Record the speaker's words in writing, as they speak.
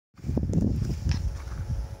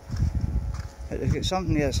It's got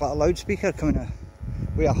something there, it's like a loudspeaker coming out,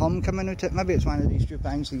 with a hum coming out it. Maybe it's one of these new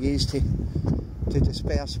things they use to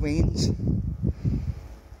disperse winds.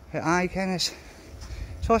 But aye, it's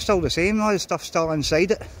all still the same, all the stuff's still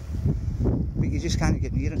inside it, but you just can't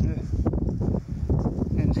get near it now.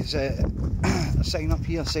 And there's a sign up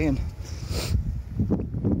here saying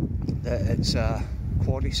that it's a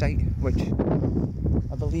quarry site, which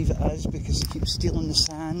I believe it is, because they keep stealing the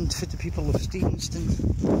sand for the people of Stevenston.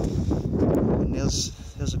 And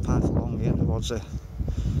there's a path along there towards the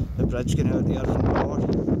bridge going out there from the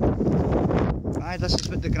road. Aye, this is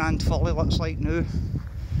what the Grand Folly looks like now.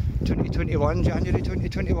 2021, January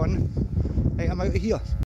 2021. Right, I'm out of here.